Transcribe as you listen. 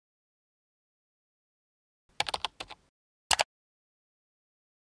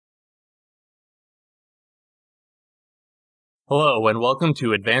Hello, and welcome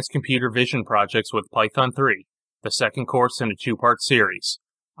to Advanced Computer Vision Projects with Python 3, the second course in a two-part series.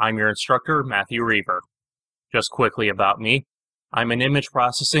 I'm your instructor, Matthew Reaver. Just quickly about me, I'm an image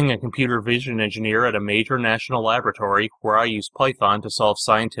processing and computer vision engineer at a major national laboratory where I use Python to solve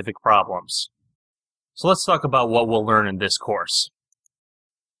scientific problems. So let's talk about what we'll learn in this course.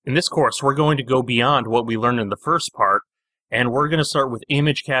 In this course, we're going to go beyond what we learned in the first part, and we're going to start with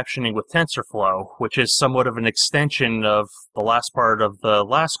image captioning with TensorFlow, which is somewhat of an extension of the last part of the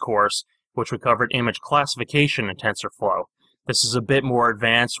last course, which we covered image classification in TensorFlow. This is a bit more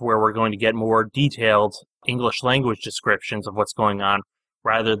advanced, where we're going to get more detailed English language descriptions of what's going on,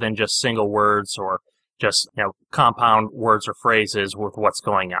 rather than just single words or just compound words or phrases with what's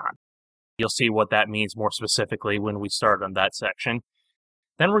going on. You'll see what that means more specifically when we start on that section.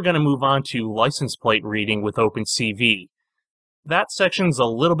 Then we're going to move on to license plate reading with OpenCV. That section's a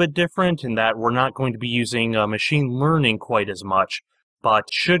little bit different in that we're not going to be using machine learning quite as much,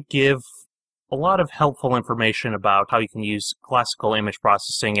 but should give a lot of helpful information about how you can use classical image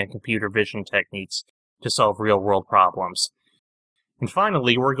processing and computer vision techniques to solve real-world problems. And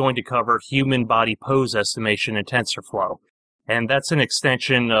finally, we're going to cover human body pose estimation in TensorFlow. And that's an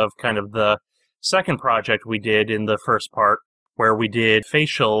extension of kind of the second project we did in the first part, where we did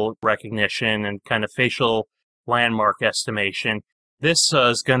facial recognition and kind of facial landmark estimation. This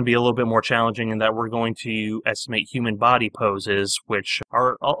is going to be a little bit more challenging in that we're going to estimate human body poses, which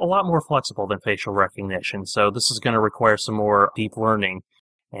are a lot more flexible than facial recognition. So this is going to require some more deep learning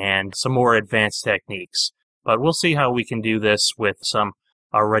and some more advanced techniques. But we'll see how we can do this with some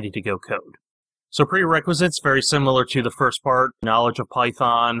ready-to-go code. So prerequisites, very similar to the first part: knowledge of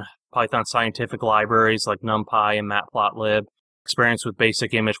Python, Python scientific libraries like NumPy and Matplotlib, experience with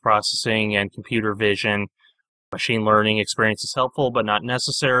basic image processing and computer vision. Machine learning experience is helpful but not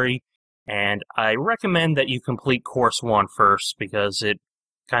necessary, and I recommend that you complete Course 1 first because it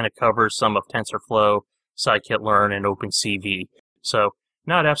kind of covers some of TensorFlow, Scikit-learn, and OpenCV. So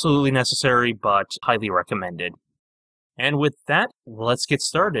not absolutely necessary, but highly recommended. And with that, let's get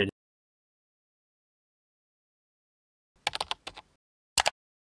started.